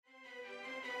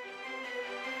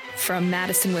From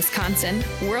Madison, Wisconsin,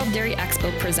 World Dairy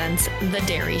Expo presents The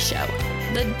Dairy Show,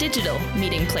 the digital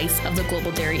meeting place of the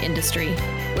global dairy industry,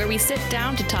 where we sit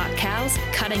down to talk cows,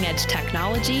 cutting-edge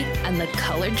technology, and the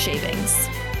colored shavings.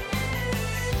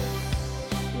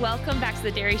 Welcome back to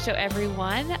The Dairy Show,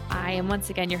 everyone. I am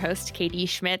once again your host, Katie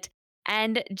Schmidt,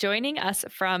 and joining us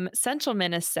from Central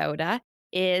Minnesota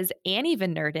is Annie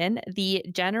Vannurden, the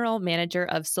General Manager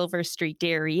of Silverstreak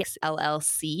Dairies,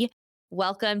 LLC.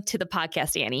 Welcome to the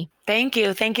podcast, Annie. Thank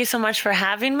you. Thank you so much for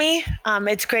having me.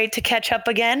 It's great to catch up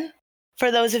again.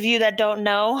 For those of you that don't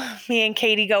know, me and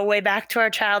Katie go way back to our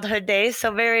childhood days.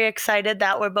 So very excited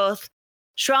that we're both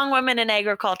strong women in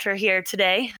agriculture here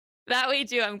today. That we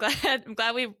do. I'm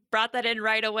glad we brought that in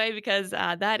right away because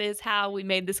that is how we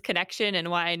made this connection and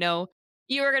why I know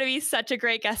you are going to be such a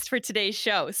great guest for today's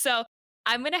show. So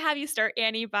I'm going to have you start,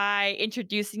 Annie, by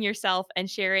introducing yourself and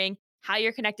sharing how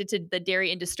you're connected to the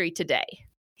dairy industry today.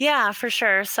 Yeah, for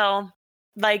sure. So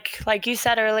like you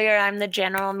said earlier, I'm the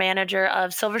general manager of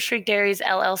Silverstreak Dairies,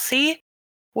 LLC.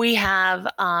 We have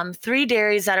 3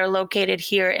 dairies that are located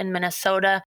here in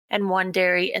Minnesota and 1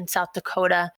 dairy in South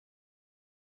Dakota.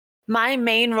 My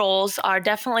main roles are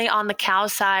definitely on the cow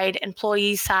side,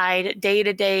 employee side,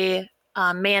 day-to-day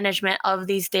management of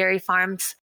these dairy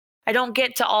farms. I don't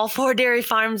get to all 4 dairy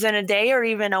farms in a day or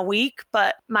even a week,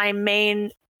 but my main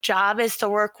job is to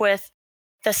work with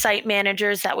the site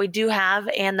managers that we do have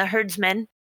and the herdsmen,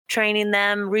 training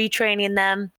them, retraining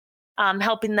them,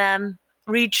 helping them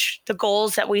reach the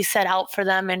goals that we set out for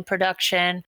them in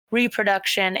production,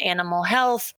 reproduction, animal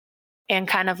health, and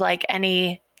kind of like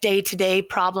any day-to-day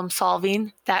problem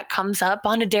solving that comes up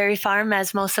on a dairy farm,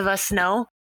 as most of us know.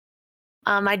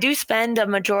 I do spend a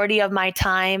majority of my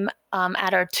time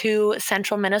at our 2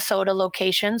 central Minnesota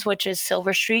locations, which is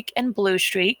Silverstreak and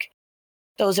Bluestreak.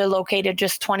 Those are located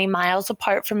just 20 miles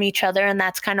apart from each other, and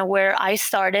that's kind of where I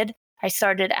started. I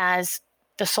started as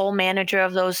the sole manager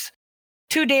of those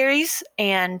 2 dairies,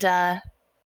 and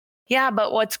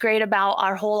but what's great about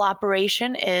our whole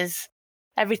operation is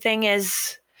everything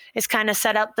is kind of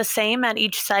set up the same at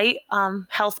each site.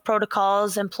 Health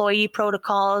protocols, employee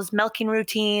protocols, milking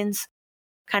routines,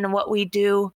 kind of what we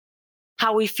do,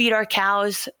 how we feed our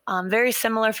cows, very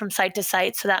similar from site to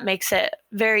site. So that makes it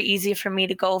very easy for me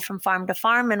to go from farm to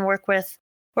farm and work with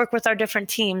our different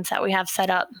teams that we have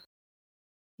set up.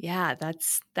 Yeah,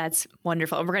 that's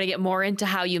wonderful. And we're going to get more into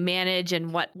how you manage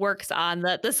and what works on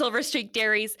the Silverstreak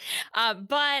dairies.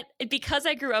 But because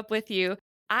I grew up with you,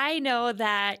 I know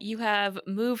that you have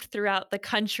moved throughout the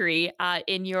country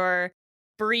in your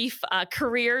brief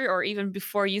career, or even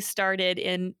before you started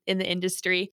in the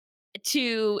industry,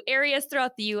 to areas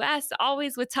throughout the U.S.,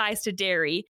 always with ties to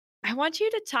dairy. I want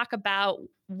you to talk about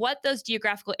what those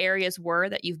geographical areas were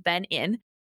that you've been in,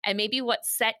 and maybe what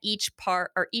set each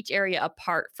part or each area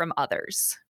apart from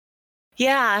others.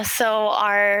 Yeah, so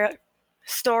our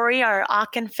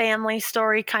Aachen family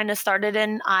story kind of started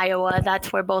in Iowa.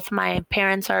 That's where both my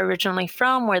parents are originally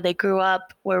from, where they grew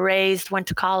up, were raised, went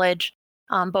to college,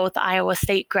 both Iowa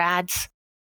State grads.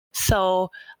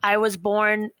 So I was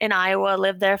born in Iowa,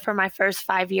 lived there for my first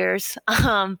 5 years,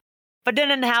 but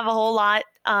didn't have a whole lot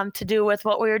to do with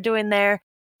what we were doing there.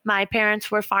 My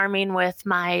parents were farming with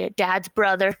my dad's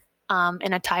brother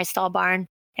in a tie stall barn,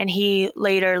 and he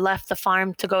later left the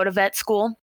farm to go to vet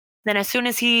school. Then as soon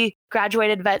as he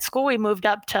graduated vet school, we moved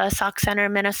up to Sauk Center,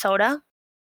 Minnesota,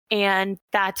 and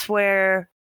that's where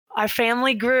our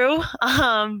family grew.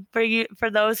 For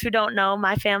those who don't know,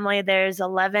 my family, there's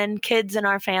 11 kids in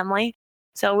our family.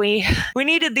 So we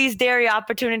needed these dairy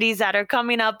opportunities that are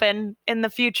coming up in the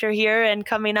future here and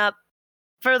coming up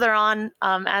further on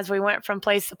as we went from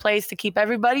place to place to keep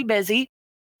everybody busy.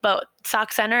 But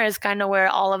Sauk Center is kind of where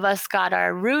all of us got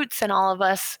our roots and all of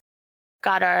us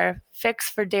got our fix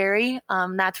for dairy.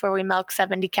 That's where we milked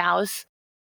 70 cows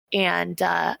and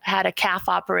had a calf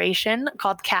operation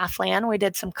called Calfland. We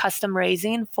did some custom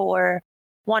raising for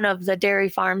one of the dairy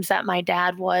farms that my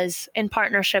dad was in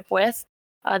partnership with,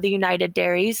 the United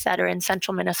Dairies that are in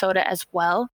central Minnesota as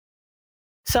well.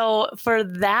 So for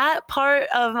that part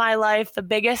of my life, the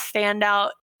biggest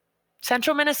standout,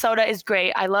 central Minnesota is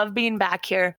great. I love being back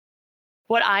here.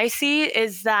 What I see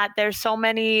is that there's so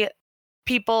many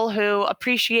people who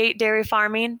appreciate dairy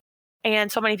farming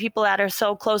and so many people that are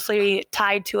so closely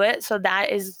tied to it. So that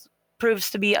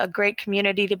proves to be a great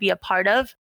community to be a part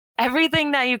of.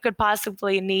 Everything that you could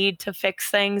possibly need to fix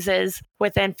things is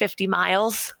within 50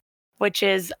 miles, which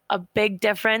is a big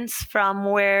difference from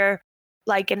where,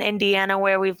 like in Indiana,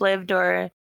 where we've lived, or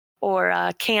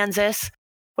Kansas,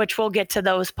 which we'll get to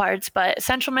those parts. But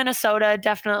central Minnesota,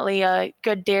 definitely a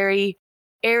good dairy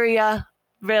area.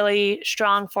 really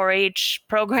strong 4-H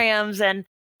programs, and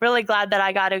really glad that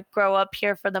I got to grow up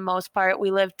here for the most part.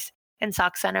 We lived in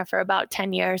Sauk Center for about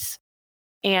 10 years.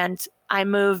 And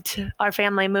our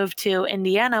family moved to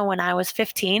Indiana when I was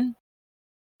 15,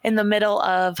 in the middle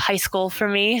of high school for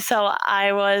me. So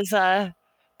I was a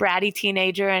bratty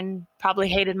teenager and probably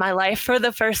hated my life for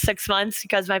the first 6 months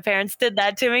because my parents did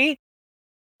that to me.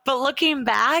 But looking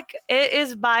back, it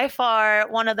is by far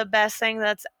one of the best things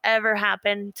that's ever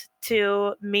happened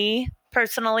to me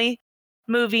personally,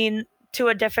 moving to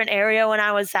a different area when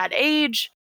I was that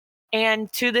age.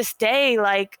 And to this day,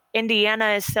 like,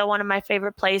 Indiana is still one of my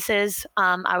favorite places.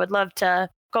 I would love to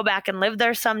go back and live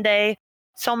there someday.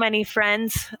 So many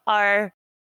friends are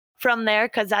from there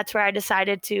because that's where I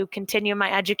decided to continue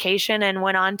my education and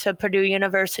went on to Purdue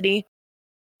University.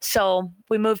 So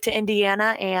we moved to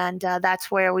Indiana, and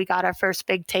that's where we got our first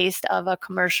big taste of a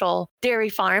commercial dairy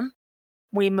farm.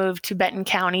 We moved to Benton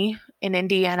County in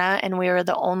Indiana, and we were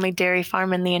the only dairy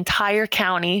farm in the entire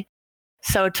county.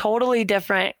 So totally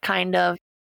different kind of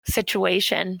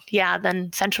situation, yeah,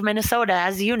 than central Minnesota,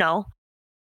 as you know.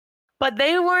 But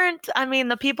they weren't, I mean,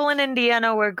 the people in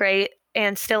Indiana were great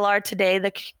and still are today.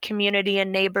 The community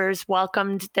and neighbors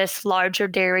welcomed this larger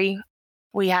dairy.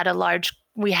 We have a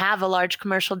large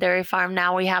commercial dairy farm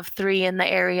now. We have 3 in the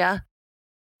area.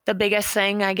 The biggest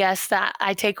thing, I guess, that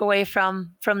I take away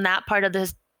from that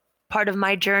part of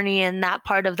my journey and that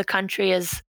part of the country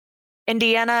is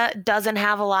Indiana doesn't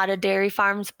have a lot of dairy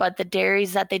farms, but the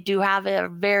dairies that they do have are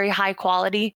very high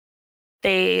quality.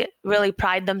 They really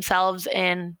pride themselves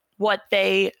in what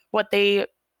they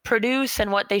produce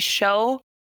and what they show.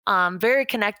 Very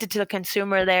connected to the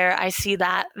consumer there. I see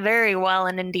that very well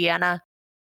in Indiana.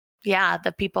 Yeah,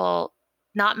 the people,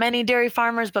 not many dairy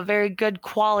farmers, but very good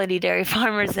quality dairy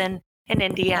farmers in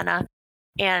Indiana.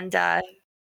 And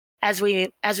as we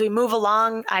move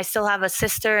along, I still have a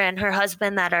sister and her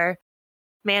husband that are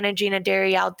managing a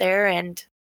dairy out there, and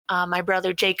my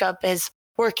brother Jacob is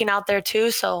working out there too.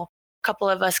 So a couple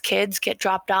of us kids get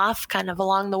dropped off kind of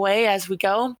along the way as we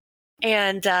go.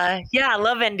 And yeah, I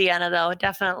love Indiana though.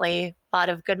 Definitely a lot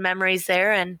of good memories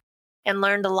there, and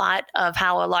learned a lot of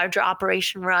how a larger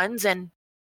operation runs, and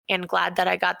glad that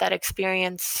I got that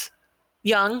experience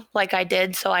young like I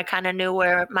did, so I kind of knew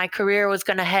where my career was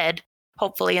going to head,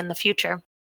 hopefully in the future.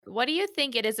 What do you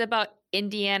think it is about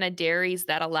Indiana dairies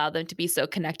that allow them to be so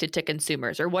connected to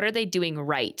consumers, or what are they doing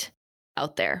right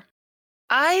out there?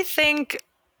 I think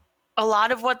a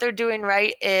lot of what they're doing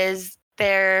right is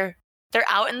they're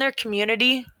out in their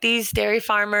community. These dairy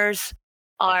farmers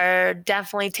are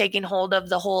definitely taking hold of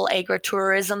the whole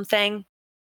agritourism thing.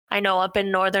 I know up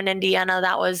in northern Indiana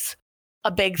that was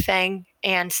a big thing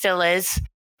and still is.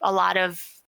 A lot of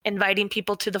inviting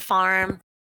people to the farm,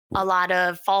 a lot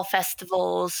of fall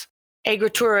festivals,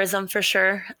 agritourism for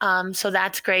sure. So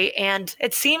that's great. And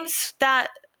it seems that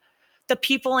the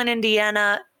people in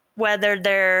Indiana, whether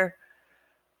they're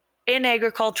in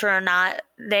agriculture or not,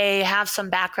 they have some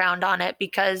background on it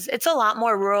because it's a lot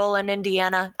more rural in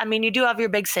Indiana. I mean, you do have your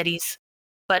big cities,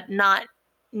 but not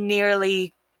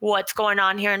nearly what's going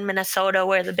on here in Minnesota,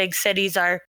 where the big cities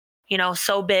are,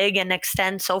 so big and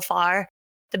extend so far.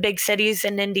 The big cities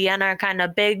in Indiana are kind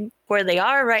of big where they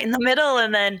are, right in the middle,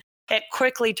 and then it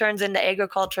quickly turns into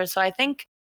agriculture. So I think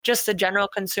just the general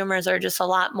consumers are just a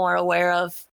lot more aware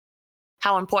of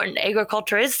how important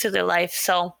agriculture is to their life.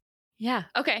 So Yeah.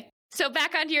 Okay. So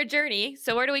back onto your journey.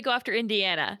 So where do we go after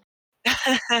Indiana?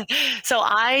 so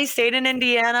I stayed in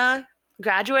Indiana,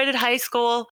 graduated high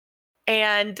school,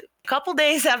 and a couple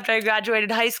days after I graduated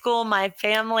high school, my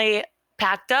family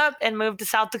packed up and moved to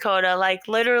South Dakota. Like,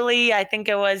 literally, I think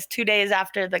it was 2 days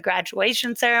after the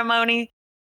graduation ceremony.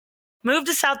 Moved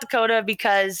to South Dakota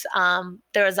because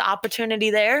there was an opportunity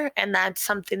there, and that's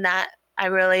something that I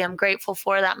really am grateful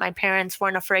for, that my parents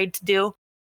weren't afraid to do.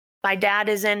 My dad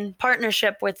is in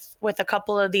partnership with a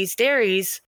couple of these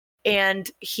dairies, and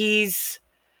he's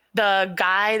the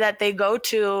guy that they go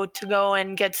to go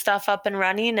and get stuff up and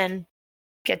running and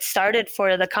get started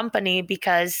for the company,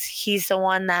 because he's the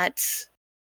one that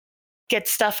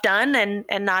gets stuff done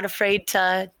and not afraid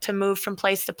to move from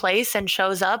place to place, and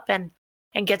shows up and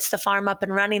gets the farm up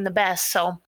and running the best.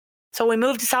 So we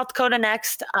moved to South Dakota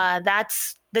next.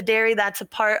 That's the dairy that's a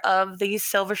part of these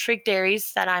Silverstreak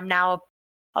dairies that I'm now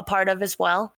a part of as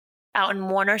well, out in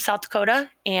Warner, South Dakota.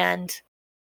 And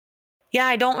yeah,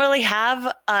 I don't really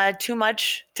have too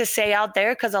much to say out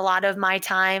there because a lot of my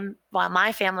time while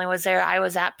my family was there, I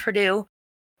was at Purdue,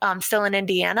 still in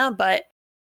Indiana, but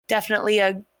definitely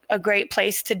a great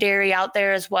place to dairy out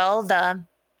there as well.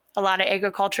 A lot of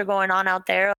agriculture going on out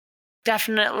there.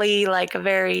 definitely like a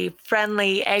very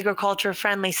friendly, agriculture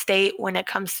friendly state when it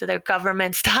comes to their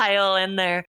government style and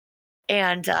their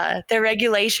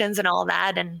regulations and all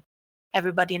that. And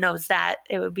everybody knows that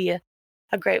it would be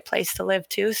a great place to live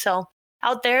too. So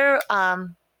out there,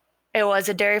 it was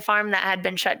a dairy farm that had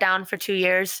been shut down for 2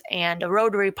 years and a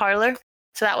rotary parlor.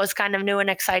 So that was kind of new and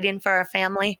exciting for our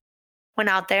family. Went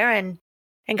out there and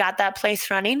got that place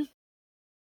running.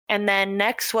 And then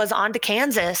next was on to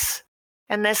Kansas.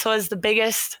 And this was the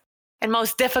biggest and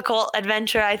most difficult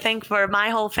adventure, I think, for my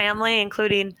whole family,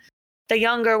 including the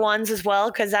younger ones as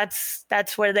well, because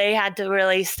that's where they had to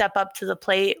really step up to the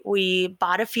plate. We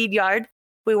bought a feed yard.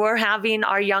 We were having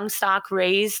our young stock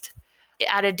raised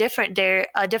at a different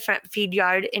feed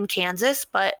yard in Kansas,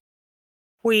 but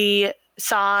we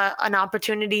saw an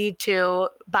opportunity to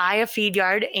buy a feed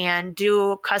yard and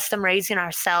do custom raising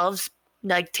ourselves,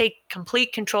 like take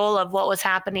complete control of what was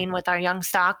happening with our young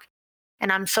stock.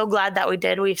 And I'm so glad that we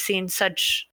did. We've seen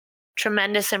such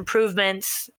tremendous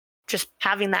improvements just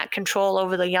having that control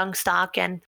over the young stock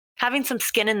and having some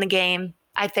skin in the game.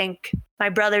 I think my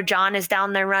brother John is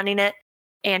down there running it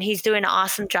and he's doing an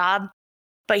awesome job.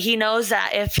 But he knows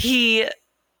that if he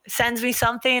sends me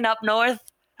something up north,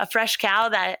 a fresh cow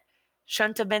that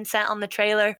shouldn't have been sent on the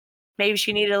trailer, maybe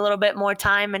she needed a little bit more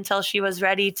time until she was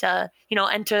ready to,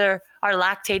 enter our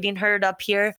lactating herd up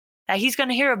here, that he's going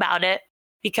to hear about it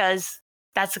because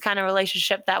that's the kind of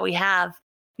relationship that we have.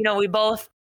 We both,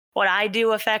 what I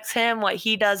do affects him, what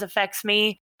he does affects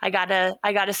me. I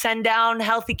gotta send down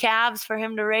healthy calves for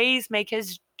him to raise, make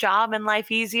his job and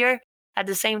life easier. At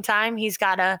the same time, he's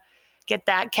gotta get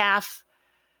that calf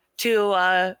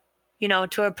to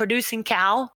to a producing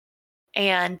cow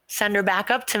and send her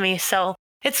back up to me. So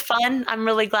it's fun. I'm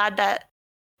really glad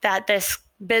that this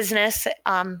business,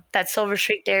 that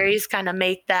Silverstreak Dairies, kind of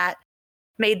made that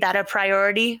a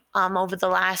priority over the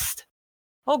last,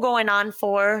 going on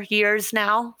 4 years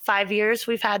now, 5 years.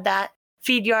 We've had that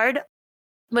feed yard,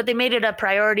 but they made it a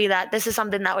priority that this is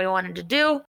something that we wanted to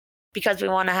do because we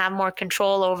want to have more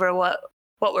control over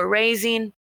what we're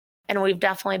raising. And we've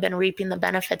definitely been reaping the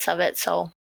benefits of it.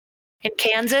 So in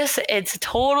Kansas, it's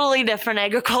totally different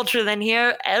agriculture than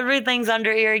here. Everything's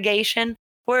under irrigation.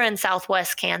 We're in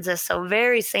Southwest Kansas, so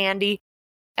very sandy.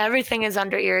 Everything is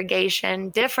under irrigation,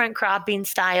 different cropping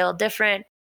style, different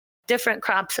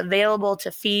crops available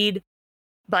to feed,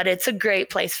 but it's a great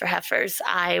place for heifers.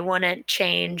 I wouldn't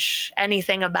change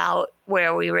anything about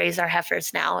where we raise our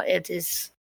heifers now. It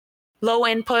is low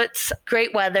inputs,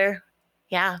 great weather.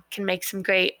 Yeah, can make some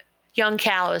great young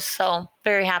cows. So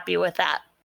very happy with that.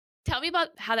 Tell me about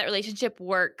how that relationship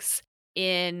works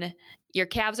in your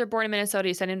calves are born in Minnesota,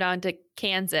 you send them down to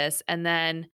Kansas, and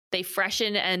then they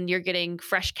freshen and you're getting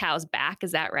fresh cows back.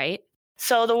 Is that right?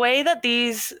 So the way that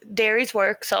these dairies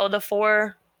work, so the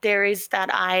 4 dairies that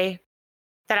I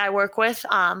work with,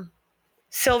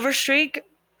 Silverstreak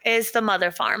is the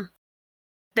mother farm.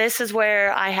 This is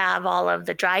where I have all of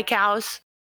the dry cows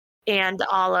and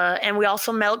we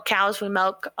also milk cows. We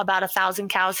milk about 1,000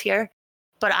 cows here,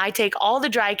 but I take all the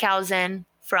dry cows in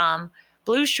from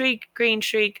Blue Streak, Green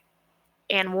Streak,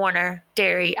 and Warner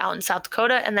Dairy out in South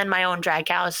Dakota, and then my own dry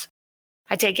cows.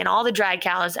 I take in all the dry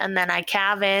cows and then I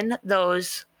calve in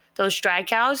those dry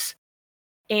cows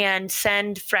and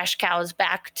send fresh cows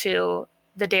back to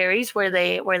the dairies where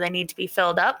they need to be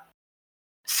filled up.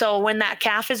 So when that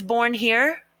calf is born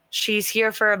here, she's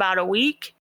here for about a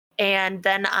week, and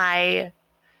then I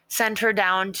send her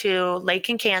down to Lake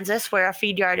in Kansas where our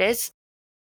feed yard is,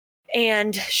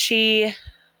 and she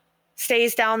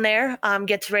stays down there,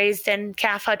 gets raised in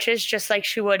calf hutches just like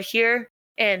she would here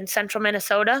in central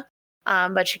Minnesota.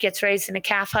 But she gets raised in a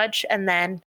calf hutch and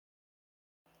then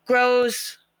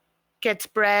grows, gets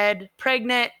bred,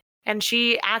 pregnant, and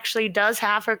she actually does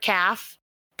have her calf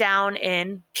down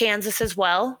in Kansas as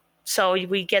well. So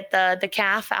we get the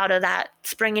calf out of that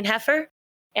springing heifer,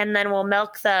 and then we'll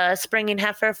milk the springing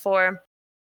heifer for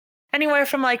anywhere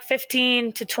from like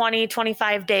 15 to 20,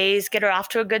 25 days, get her off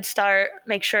to a good start,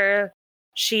 make sure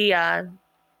she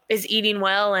is eating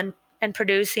well and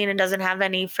producing and doesn't have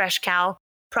any fresh cow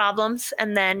problems.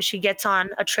 And then she gets on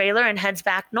a trailer and heads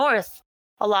back north.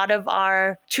 A lot of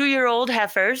our 2-year-old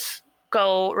heifers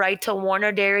go right to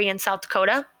Warner Dairy in South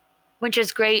Dakota, which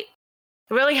is great.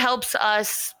 It really helps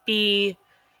us be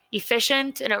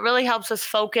efficient and it really helps us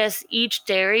focus each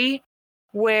dairy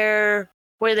where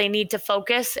they need to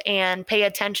focus and pay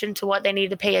attention to what they need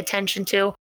to pay attention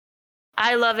to.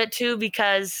 I love it too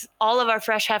because all of our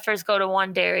fresh heifers go to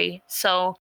one dairy.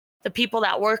 So the people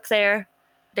that work there,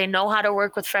 they know how to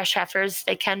work with fresh heifers.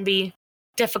 They can be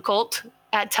difficult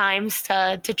at times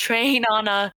to train on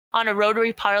a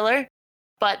rotary parlor,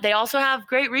 but they also have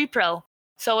great repro.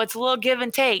 So it's a little give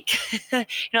and take.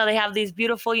 They have these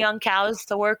beautiful young cows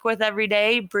to work with every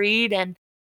day, breed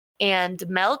and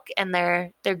milk, and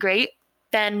they're great.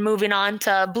 Then moving on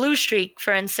to Blue Streak,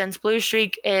 for instance, Blue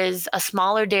Streak is a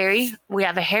smaller dairy. We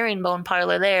have a herringbone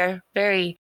parlor there,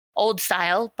 very old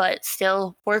style, but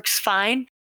still works fine.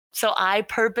 So I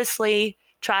purposely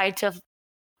try to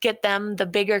get them the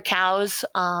bigger cows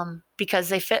because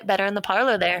they fit better in the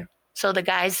parlor there. So the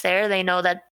guys there, they know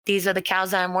that these are the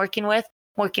cows that I'm working with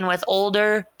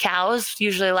older cows,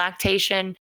 usually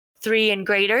lactation 3 and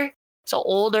greater. So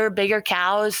older, bigger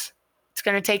cows. It's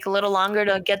going to take a little longer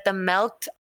to get them milked.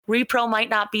 Repro might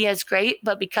not be as great,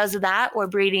 but because of that, we're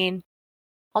breeding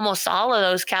almost all of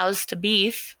those cows to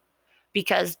beef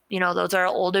because, those are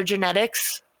older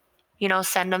genetics.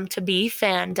 Send them to beef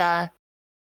and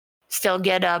still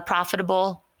get a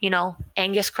profitable,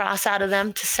 Angus cross out of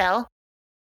them to sell.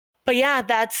 But yeah,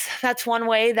 that's one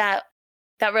way that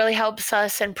really helps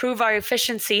us improve our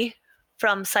efficiency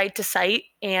from site to site.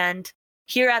 And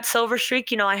here at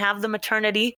Silverstreak, I have the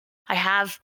maternity, I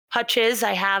have hutches,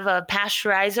 I have a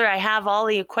pasteurizer, I have all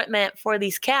the equipment for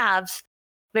these calves,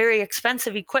 very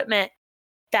expensive equipment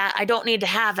that I don't need to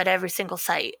have at every single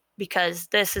site because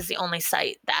this is the only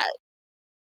site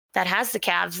that has the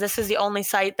calves. This is the only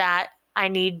site that I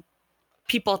need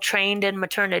people trained in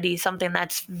maternity, something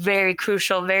that's very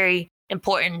crucial, very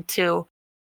important to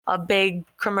a big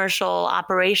commercial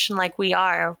operation like we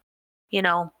are.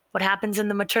 What happens in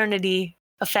the maternity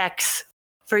affects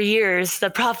for years the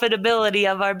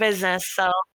profitability of our business.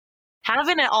 So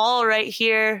having it all right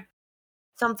here,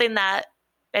 something that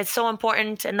is so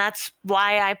important. And that's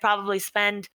why I probably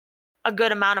spend a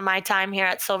good amount of my time here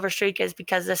at Silverstreak, is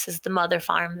because this is the mother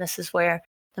farm. This is where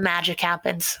the magic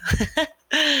happens.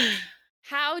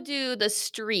 How do the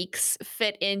streaks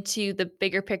fit into the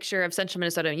bigger picture of Central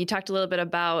Minnesota? And you talked a little bit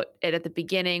about it at the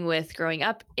beginning with growing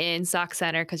up in Sauk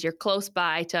Center because you're close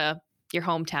by to your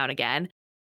hometown again.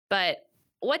 But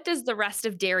what does the rest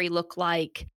of dairy look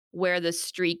like where the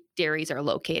streak dairies are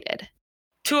located?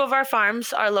 2 of our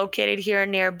farms are located here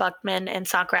near Buckman and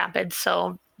Sauk Rapids,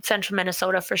 so Central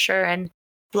Minnesota for sure, and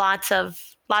lots of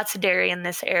dairy in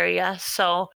this area.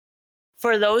 So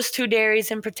for those 2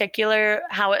 dairies in particular,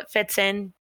 how it fits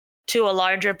in to a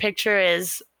larger picture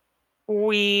is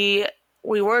we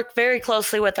work very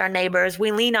closely with our neighbors.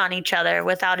 We lean on each other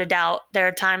without a doubt. There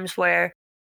are times where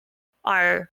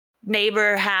our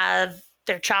neighbor have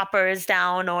their chopper is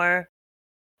down or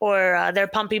they're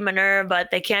pumping manure,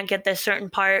 but they can't get this certain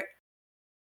part.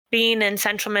 Being in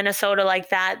central Minnesota like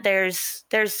that, there's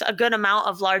a good amount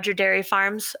of larger dairy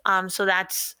farms. So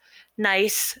that's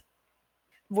nice.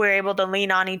 We're able to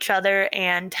lean on each other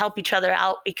and help each other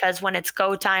out because when it's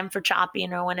go time for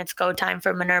chopping or when it's go time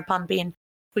for manure pumping,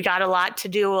 we got a lot to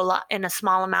do a lot in a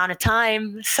small amount of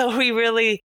time. So we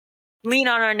really lean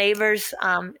on our neighbors.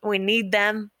 We need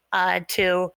them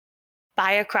to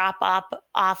buy a crop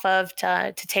off of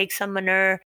to take some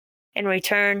manure in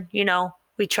return.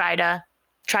 We try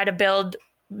to build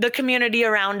the community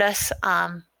around us,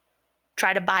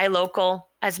 try to buy local,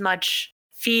 as much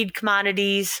feed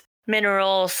commodities,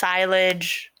 mineral,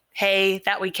 silage, hay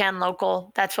that we can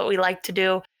local. That's what we like to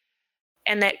do.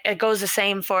 And it goes the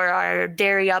same for our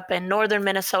dairy up in northern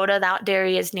Minnesota. That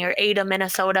dairy is near Ada,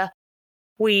 Minnesota.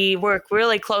 We work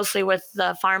really closely with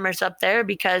the farmers up there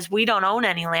because we don't own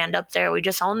any land up there. We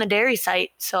just own the dairy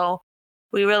site. So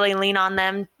we really lean on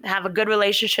them, have a good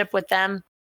relationship with them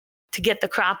to get the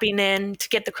cropping in, to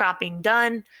get the cropping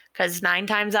done, because 9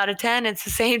 times out of 10, it's the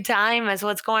same time as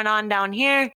what's going on down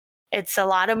here. It's a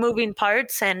lot of moving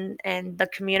parts, and the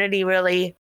community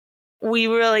we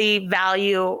really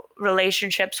value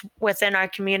relationships within our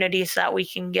community so that we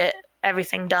can get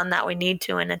everything done that we need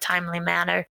to in a timely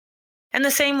manner. And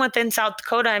the same within South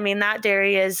Dakota. I mean, that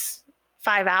dairy is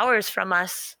 5 hours from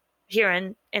us here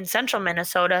in central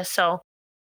Minnesota. So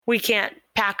we can't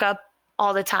pack up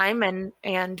all the time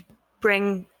and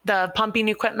bring the pumping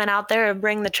equipment out there or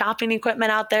bring the chopping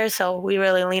equipment out there. So we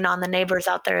really lean on the neighbors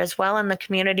out there as well in the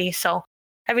community. So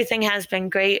everything has been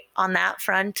great on that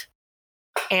front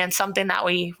and something that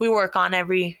we work on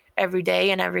every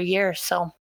day and every year.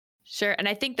 So Sure. And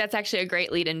I think that's actually a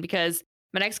great lead in because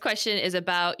my next question is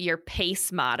about your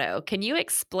PACE motto. Can you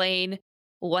explain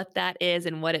what that is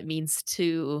and what it means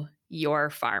to your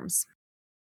farms?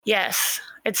 yes,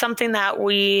 it's something that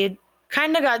we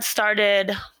kind of got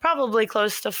started probably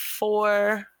close to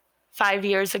 4-5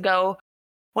 years ago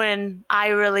when I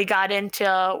really got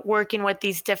into working with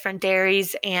these different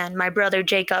dairies, and my brother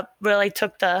Jacob really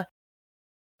took the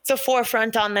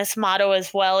forefront on this motto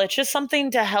as well. It's just something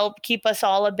to help keep us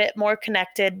all a bit more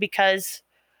connected because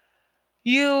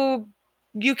you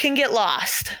you can get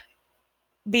lost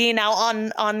being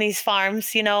out on these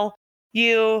farms.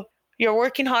 You you're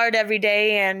working hard every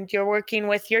day and you're working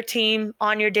with your team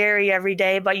on your dairy every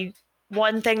day, but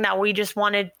one thing that we just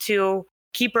wanted to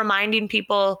keep reminding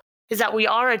people is that we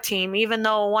are a team. Even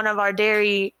though one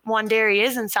dairy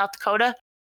is in South Dakota,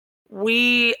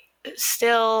 we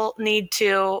still need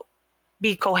to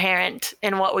be coherent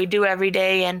in what we do every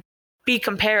day and be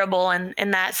comparable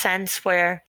in that sense,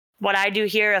 where what I do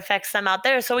here affects them out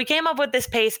there. So we came up with this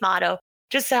PACE motto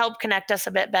just to help connect us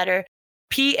a bit better.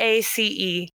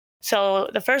 PACE. So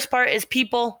the first part is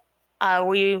people.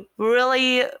 We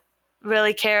really,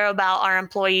 really care about our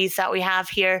employees that we have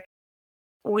here.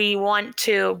 We want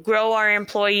to grow our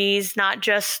employees, not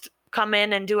just come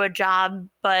in and do a job,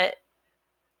 but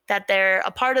that they're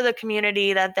a part of the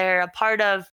community, that they're a part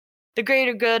of the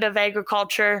greater good of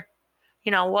agriculture.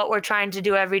 What we're trying to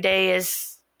do every day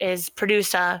is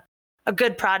produce a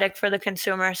good product for the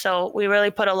consumer. So we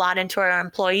really put a lot into our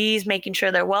employees, making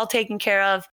sure they're well taken care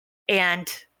of and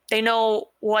they know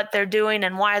what they're doing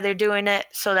and why they're doing it,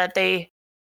 so that they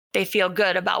feel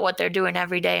good about what they're doing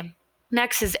every day.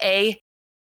 Next is A.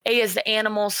 A is the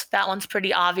animals. That one's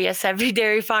pretty obvious. Every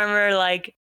dairy farmer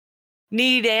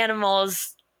need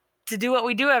animals to do what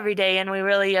we do every day, and we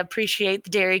really appreciate the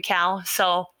dairy cow.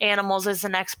 So animals is the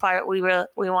next part. We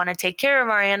want to take care of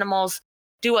our animals,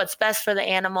 do what's best for the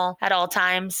animal at all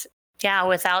times. Yeah,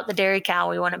 without the dairy cow,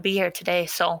 we wouldn't be here today.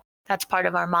 So that's part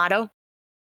of our motto.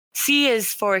 C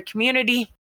is for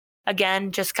community.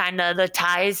 Again, just kind of the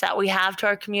ties that we have to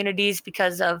our communities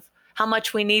because of how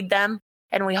much we need them,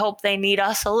 and we hope they need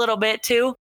us a little bit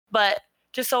too. But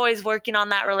just always working on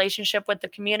that relationship with the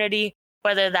community,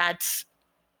 whether that's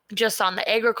just on the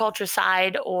agriculture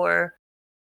side or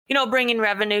bringing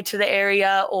revenue to the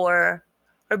area, or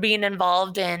being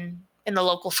involved in the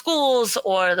local schools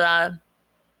or the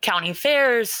county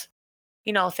fairs,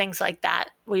 things like that.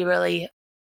 We really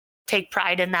take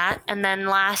pride in that. And then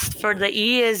last for the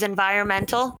E is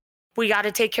environmental. We got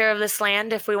to take care of this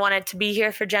land if we want it to be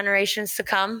here for generations to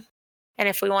come, and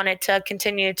if we want it to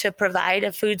continue to provide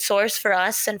a food source for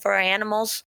us and for our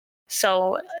animals.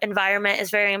 So environment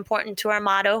is very important to our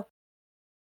motto.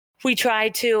 We try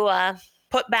to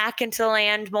put back into the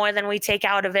land more than we take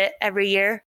out of it every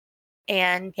year.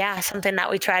 And yeah, something that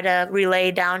we try to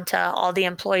relay down to all the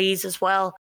employees as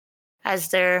well, as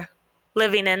they're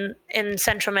living in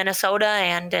central Minnesota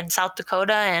and in South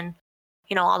Dakota and,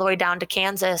 all the way down to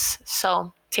Kansas.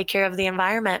 So take care of the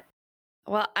environment.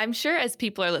 Well, I'm sure as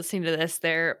people are listening to this,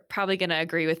 they're probably going to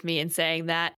agree with me in saying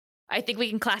that I think we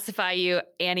can classify you,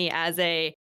 Annie, as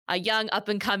a young up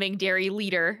and coming dairy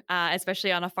leader,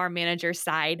 especially on a farm manager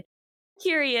side.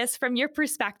 Curious from your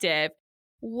perspective,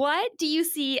 what do you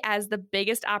see as the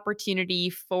biggest opportunity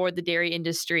for the dairy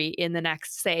industry in the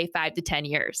next, say, 5 to 10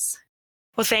 years?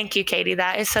 Well, thank you, Katie.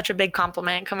 That is such a big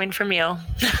compliment coming from you.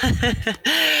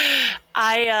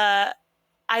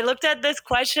 I looked at this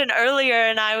question earlier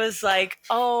and I was like,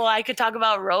 oh, I could talk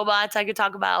about robots. I could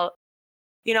talk about,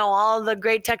 all the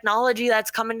great technology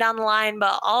that's coming down the line,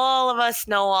 but all of us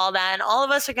know all that. And all of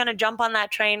us are going to jump on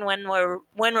that train when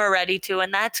we're ready to.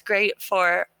 And that's great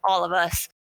for all of us.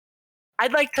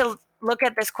 I'd like to look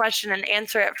at this question and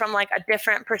answer it from like a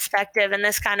different perspective. And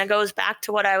this kind of goes back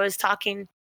to what I was talking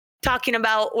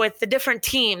about with the different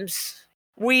teams.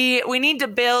 We need to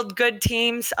build good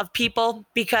teams of people,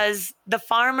 because the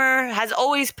farmer has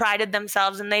always prided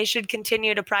themselves, and they should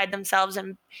continue to pride themselves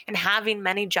in having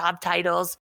many job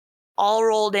titles all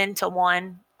rolled into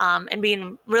one, and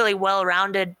being really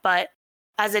well-rounded. But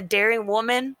as a dairy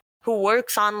woman who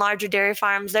works on larger dairy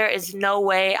farms, there is no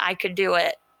way I could do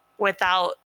it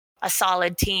without a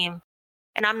solid team.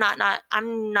 And I'm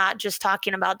not just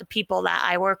talking about the people that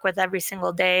I work with every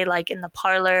single day, like in the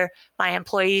parlor, my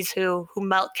employees who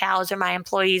milk cows, or my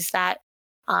employees that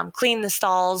clean the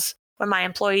stalls, or my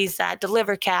employees that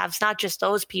deliver calves. Not just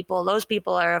those people. Those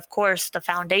people are, of course, the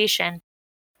foundation.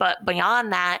 But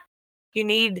beyond that, you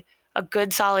need a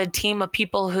good, solid team of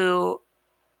people who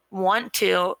want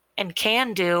to and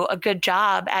can do a good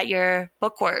job at your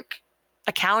bookwork,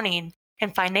 accounting,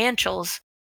 and financials.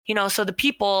 So the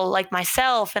people like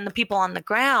myself and the people on the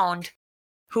ground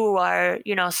who are,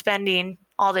 spending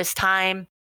all this time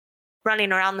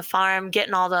running around the farm,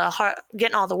 getting all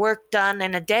the work done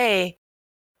in a day,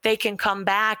 they can come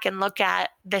back and look at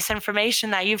this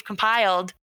information that you've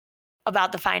compiled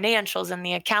about the financials and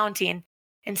the accounting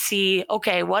and see,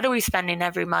 okay, what are we spending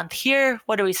every month here?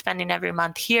 What are we spending every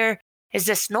month here? Is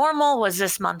this normal? Was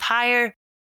this month higher?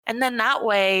 And then that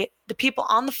way, the people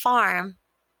on the farm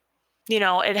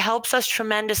It helps us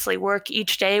tremendously work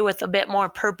each day with a bit more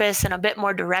purpose and a bit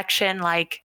more direction.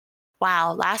 Like,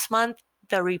 wow, last month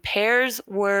the repairs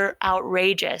were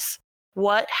outrageous.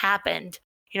 What happened?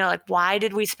 Like, why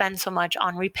did we spend so much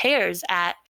on repairs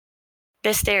at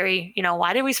this dairy?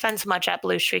 Why did we spend so much at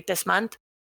Blue Streak this month?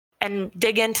 And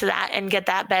dig into that and get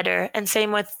that better. And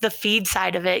same with the feed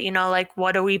side of it, like,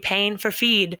 what are we paying for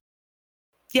feed?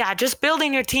 Yeah, just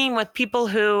building your team with people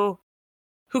who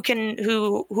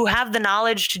have the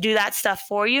knowledge to do that stuff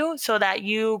for you, so that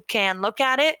you can look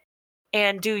at it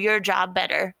and do your job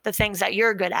better, the things that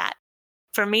you're good at.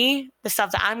 For me, the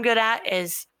stuff that I'm good at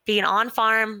is being on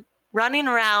farm, running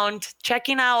around,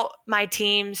 checking out my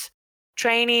teams,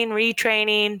 training,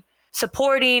 retraining,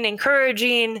 supporting,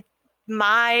 encouraging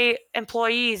my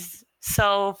employees.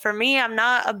 So for me, I'm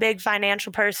not a big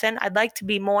financial person. I'd like to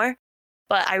be more,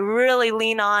 but I really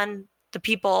lean on the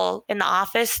people in the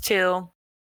office to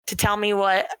tell me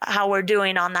how we're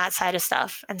doing on that side of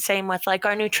stuff. And same with like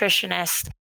our nutritionist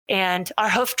and our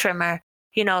hoof trimmer.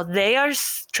 They are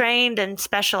trained and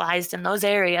specialized in those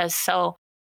areas. So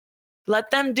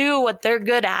let them do what they're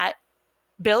good at.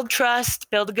 Build trust,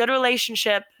 build a good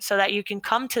relationship so that you can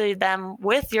come to them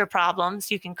with your problems.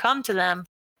 You can come to them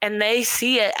and they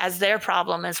see it as their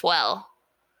problem as well.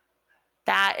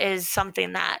 That is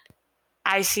something that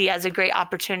I see as a great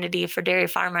opportunity for dairy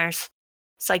farmers.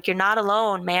 It's like, you're not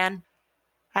alone, man.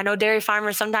 I know dairy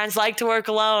farmers sometimes like to work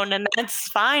alone, and that's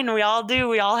fine. We all do.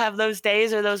 We all have those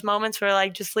days or those moments where,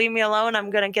 like, just leave me alone. I'm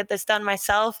going to get this done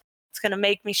myself. It's going to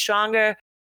make me stronger.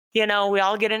 We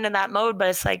all get into that mode, but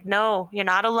it's like, no, you're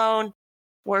not alone.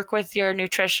 Work with your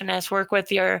nutritionist, work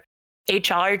with your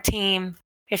HR team.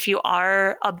 If you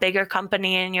are a bigger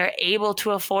company and you're able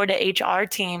to afford an HR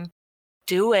team,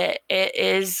 do it. It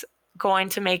is going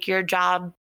to make your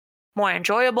job more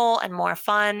enjoyable and more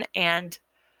fun and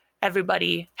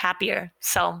everybody happier.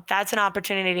 So that's an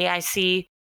opportunity I see,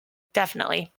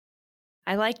 definitely.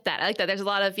 I like that. I like that. There's a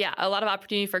lot of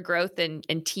opportunity for growth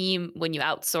and team when you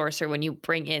outsource or when you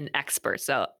bring in experts.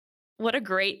 So what a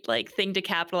great thing to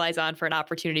capitalize on for an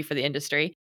opportunity for the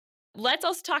industry. Let's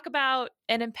also talk about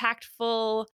an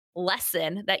impactful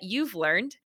lesson that you've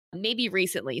learned maybe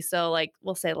recently. So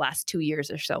we'll say the last 2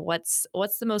 years or so. What's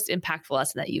the most impactful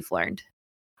lesson that you've learned?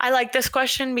 I like this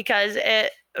question because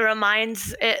it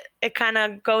kind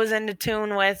of goes into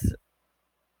tune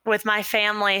with my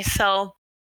family. So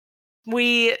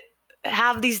we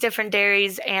have these different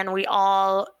dairies and we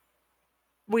all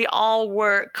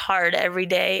work hard every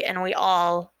day, and we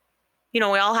all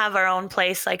have our own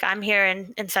place. Like, I'm here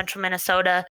in central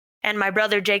Minnesota, and my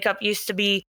brother Jacob used to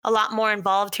be a lot more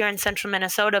involved here in central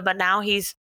Minnesota, but now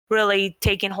he's really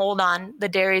taking hold on the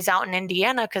dairies out in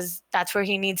Indiana because that's where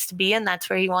he needs to be and that's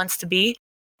where he wants to be.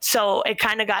 So it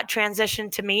kind of got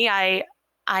transitioned to me. I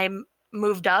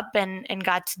moved up and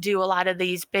got to do a lot of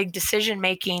these big decision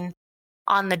making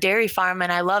on the dairy farm,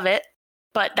 and I love it.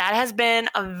 But that has been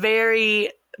a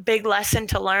very big lesson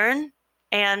to learn.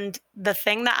 And the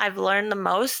thing that I've learned the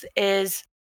most is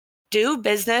do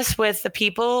business with the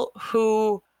people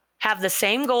who have the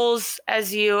same goals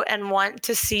as you and want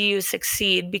to see you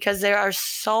succeed, because there are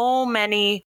so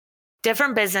many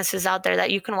different businesses out there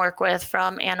that you can work with,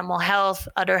 from animal health,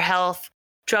 udder health,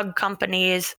 drug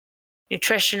companies,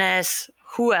 nutritionists,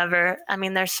 whoever. I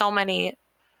mean, there's so many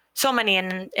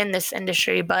in this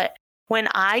industry. But when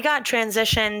I got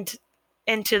transitioned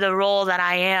into the role that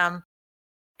I am,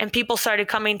 and people started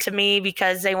coming to me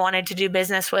because they wanted to do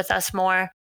business with us more,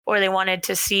 or they wanted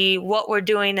to see what we're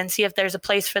doing and see if there's a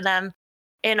place for them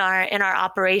in our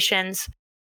operations.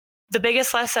 The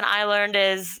biggest lesson I learned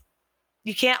is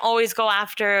you can't always go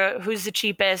after who's the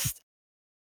cheapest.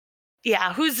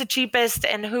 Yeah, who's the cheapest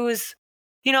and who's,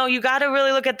 you got to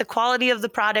really look at the quality of the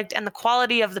product and the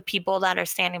quality of the people that are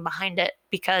standing behind it,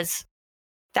 because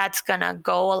that's going to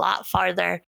go a lot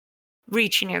farther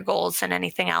reaching your goals than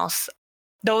anything else.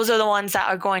 Those are the ones that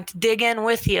are going to dig in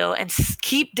with you and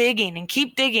keep digging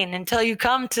until you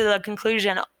come to the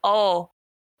conclusion, oh,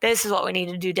 this is what we need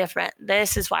to do different.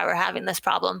 This is why we're having this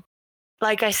problem.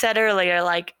 Like I said earlier,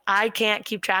 I can't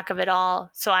keep track of it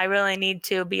all. So I really need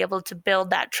to be able to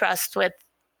build that trust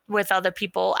with other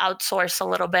people, outsource a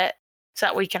little bit so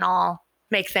that we can all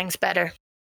make things better.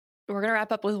 We're going to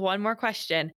wrap up with one more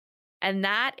question. And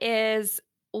that is,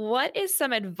 what is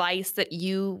some advice that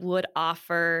you would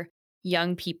offer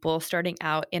young people starting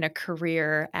out in a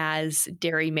career as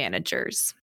dairy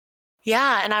managers?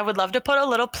 Yeah, and I would love to put a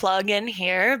little plug in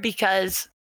here, because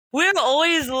we're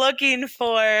always looking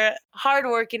for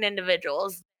hardworking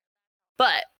individuals.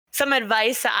 But some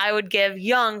advice that I would give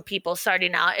young people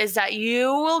starting out is that you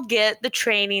will get the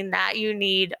training that you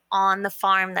need on the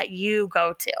farm that you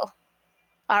go to.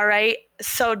 All right.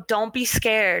 So don't be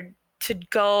scared to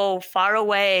go far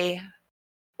away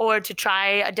or to try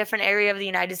a different area of the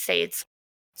United States.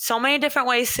 So many different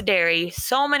ways to dairy,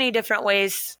 so many different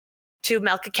ways to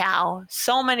milk a cow,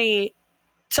 so many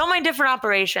different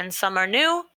operations. Some are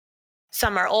new,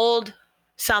 some are old,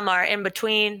 some are in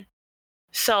between.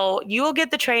 So you will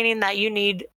get the training that you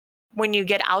need when you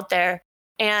get out there.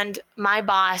 And my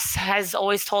boss has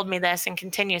always told me this and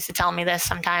continues to tell me this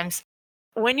sometimes.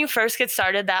 When you first get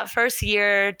started, that first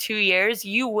year, 2 years,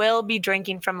 you will be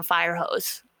drinking from a fire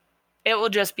hose. It will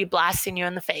just be blasting you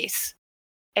in the face.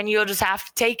 And you'll just have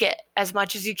to take it as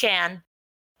much as you can.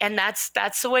 And that's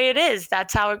the way it is.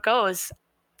 That's how it goes.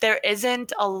 There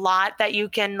isn't a lot that you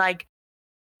can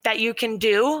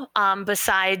do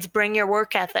besides bring your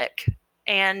work ethic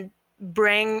and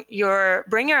bring your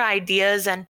ideas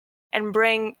and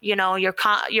bring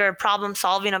your problem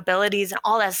solving abilities and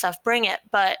all that stuff. Bring it,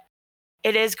 but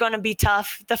it is going to be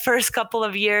tough the first couple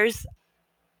of years,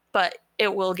 but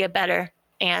it will get better.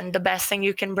 And the best thing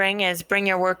you can bring is bring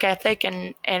your work ethic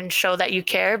and show that you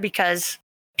care, because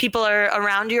people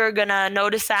around you are going to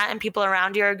notice that, and people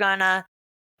around you are going to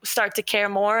start to care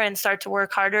more and start to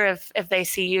work harder if they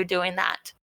see you doing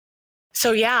that.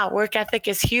 So yeah, work ethic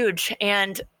is huge.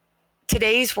 And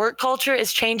today's work culture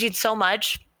is changing so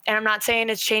much. And I'm not saying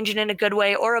it's changing in a good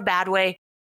way or a bad way.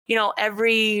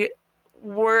 Every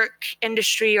work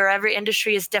industry or every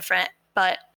industry is different.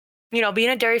 But, being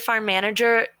a dairy farm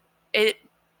manager, it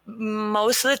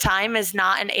most of the time is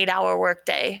not an 8-hour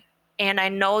workday. And I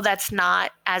know that's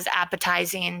not as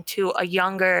appetizing to a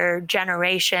younger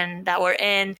generation that we're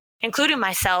in, including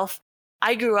myself.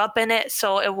 I grew up in it,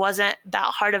 so it wasn't that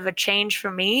hard of a change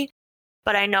for me.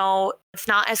 But I know it's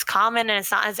not as common and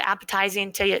it's not as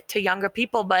appetizing to younger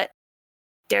people. But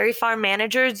dairy farm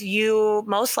managers, you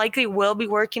most likely will be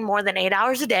working more than 8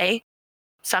 hours a day.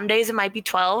 Some days it might be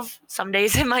 12. Some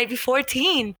days it might be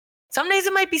 14. Some days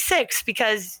it might be 6,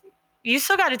 because you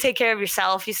still got to take care of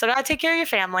yourself. You still got to take care of your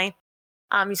family.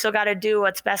 You still got to do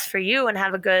what's best for you and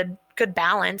have a good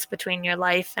balance between your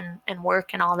life and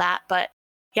work and all that. But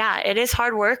yeah, it is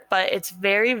hard work, but it's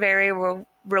very, very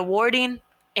rewarding.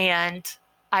 And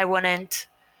I wouldn't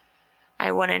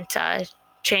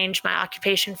change my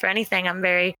occupation for anything. I'm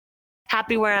very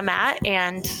happy where I'm at,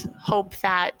 and hope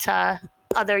that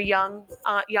other young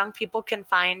people can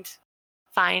find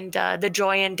the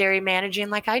joy in dairy managing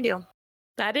like I do.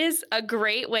 That is a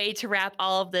great way to wrap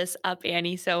all of this up,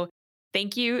 Annie. So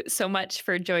thank you so much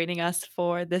for joining us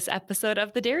for this episode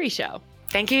of The Dairy Show.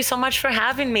 Thank you so much for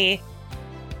having me.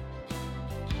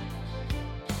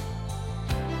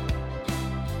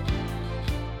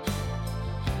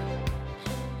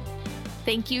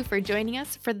 Thank you for joining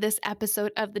us for this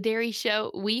episode of The Dairy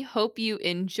Show. We hope you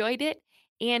enjoyed it.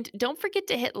 And don't forget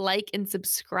to hit like and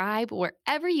subscribe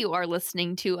wherever you are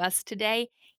listening to us today.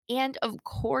 And of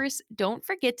course, don't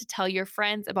forget to tell your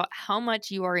friends about how much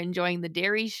you are enjoying The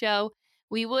Dairy Show.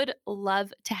 We would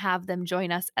love to have them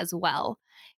join us as well.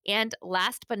 And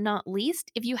last but not least,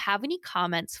 if you have any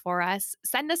comments for us,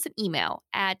 send us an email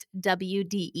at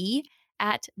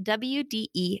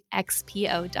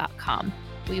wde@wdexpo.com.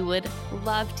 We would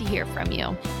love to hear from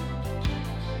you.